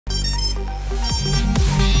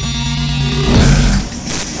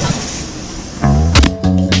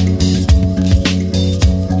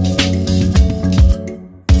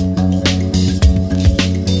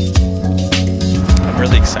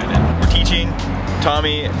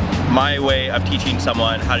Tommy, my way of teaching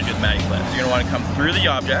someone how to do the Mattyflip. You're gonna wanna come through the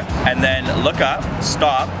object and then look up,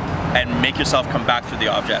 stop, and make yourself come back through the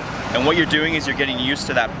object. And what you're doing is you're getting used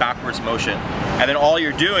to that backwards motion. And then all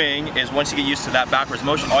you're doing is once you get used to that backwards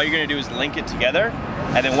motion, all you're gonna do is link it together.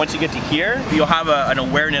 And then once you get to here, you'll have an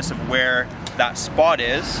awareness of where that spot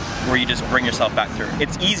is, where you just bring yourself back through.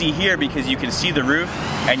 It's easy here because you can see the roof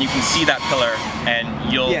and you can see that pillar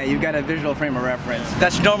and you'll... Yeah, you've got a visual frame of reference.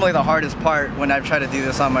 That's normally the hardest part when I've tried to do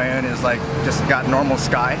this on my own, is like just got normal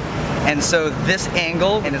sky. And so this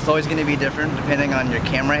angle, and it's always gonna be different depending on your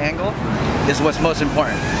camera angle, is what's most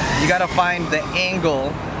important. You gotta find the angle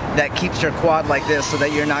that keeps your quad like this so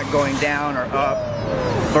that you're not going down or up,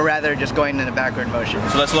 but rather just going in a backward motion.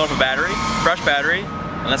 So let's load up a battery, fresh battery,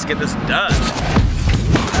 and let's get this done.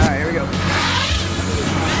 All right, here we go.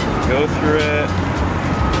 Go through it,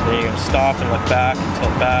 then you're gonna stop and look back,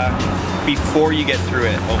 tilt back, before you get through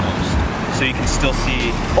it almost. So you can still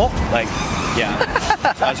see, like,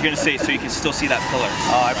 yeah. So I was gonna say, so you can still see that pillar.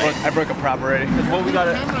 Oh, I broke a prop already. What we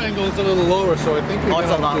gotta... The camera angle is a little lower, so I think it's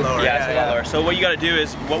a lot lower. Yeah, it's a lot lower. So what you gotta do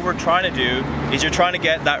is, what we're trying to do is you're trying to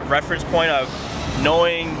get that reference point of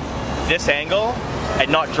knowing this angle and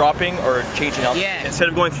not dropping or changing up. Yeah. Instead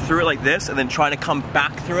of going through it like this and then trying to come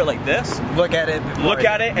back through it like this. Look at it. Look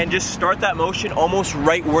at it and just start that motion almost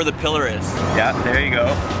right where the pillar is. Yeah, there you go.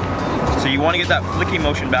 So you want to get that flicking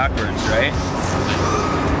motion backwards, right?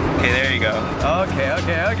 Okay, there you go.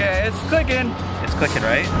 Okay, it's clicking. It's clicking,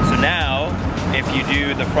 right? So now, if you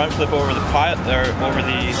do the front flip over the over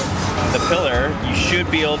the pillar, you should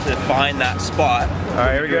be able to find that spot. All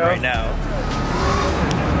right, here we go. Right now.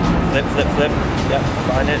 Flip, flip, flip. Yep,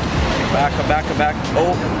 find it. Come back, come back.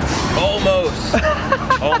 Oh, almost.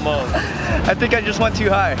 Almost. I think I just went too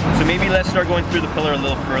high. So maybe let's start going through the pillar a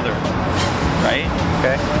little further. Right?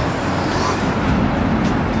 Okay.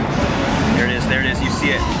 There it is, you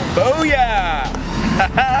see it. Oh yeah!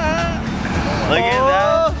 Look at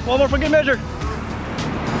that. One more for good measure.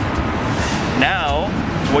 Now,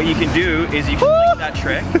 what you can do is you can link that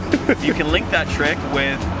trick. You can link that trick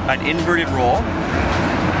with an inverted roll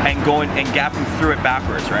and go in and gap him through it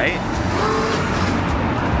backwards, right?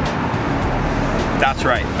 That's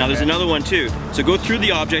right. Now there's another one too. So go through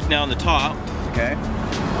the object now on the top. Okay.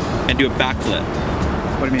 And do a backflip.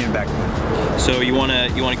 What do you mean backflip? So you wanna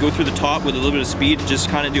go through the top with a little bit of speed, just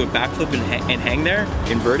kind of do a backflip and hang there,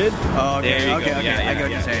 inverted. Oh, okay, there you go. okay, Yeah, I get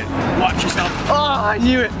what you're saying. Watch yourself. Oh, I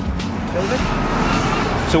knew it.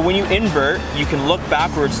 So when you invert, you can look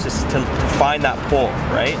backwards to find that pole,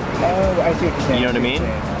 right? Oh, I see what you're saying. You know what I mean?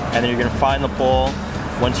 And then you're gonna find the pole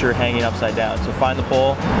once you're hanging upside down. So find the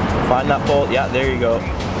pole, find that pole. Yeah, there you go.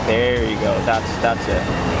 There you go. That's it.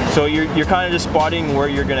 So you're kind of just spotting where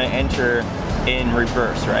you're gonna enter in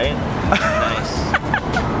reverse, right? Nice.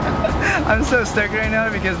 I'm so stoked right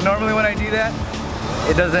now because normally when I do that,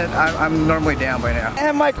 it doesn't, I'm normally down by now.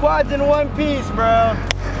 And my quad's in one piece, bro.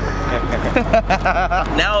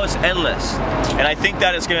 Now it's endless. And I think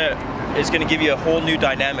that it's gonna give you a whole new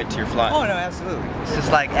dynamic to your flying. Oh no, absolutely. It's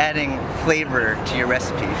just like adding flavor to your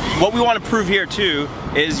recipe. What we want to prove here too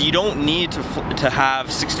is you don't need to have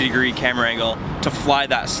 60-degree camera angle to fly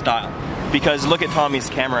that style. Because look at Tommy's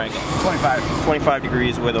camera angle. 25. 25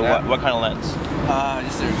 degrees with a what kind of lens?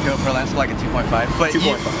 Just a GoPro lens, like a 2.5. But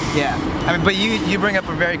 2.5. Yeah. I mean, but you bring up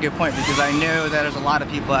a very good point because I know that there's a lot of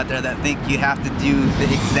people out there that think you have to do the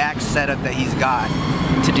exact setup that he's got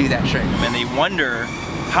to do that trick. And they wonder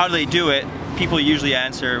how do they do it. People usually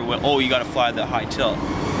answer, well, oh, you got to fly the high tilt.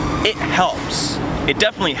 It helps. It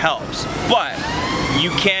definitely helps. But you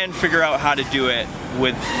can figure out how to do it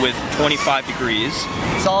with 25 degrees.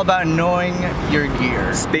 It's all about knowing your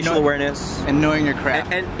gear. Spatial awareness. And knowing your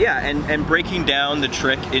craft. And breaking down the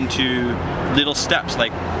trick into little steps.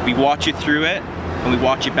 Like we watch you through it, and we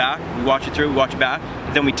watch you back, we watch you through, we watch you back,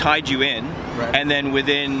 then we tied you in, right. And then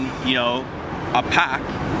within, you know, a pack,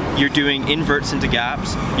 you're doing inverts into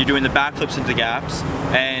gaps, you're doing the backflips into gaps,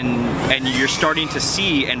 and you're starting to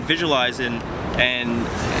see and visualize and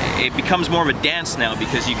it becomes more of a dance now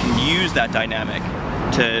because you can use that dynamic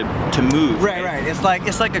to move. Right. It's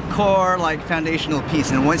like a core, like foundational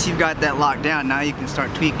piece, and once you've got that locked down, now you can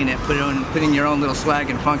start tweaking it, putting your own little swag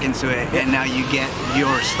and funk into it, and now you get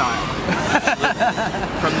your style.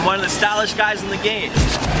 From one of the stylish guys in the game.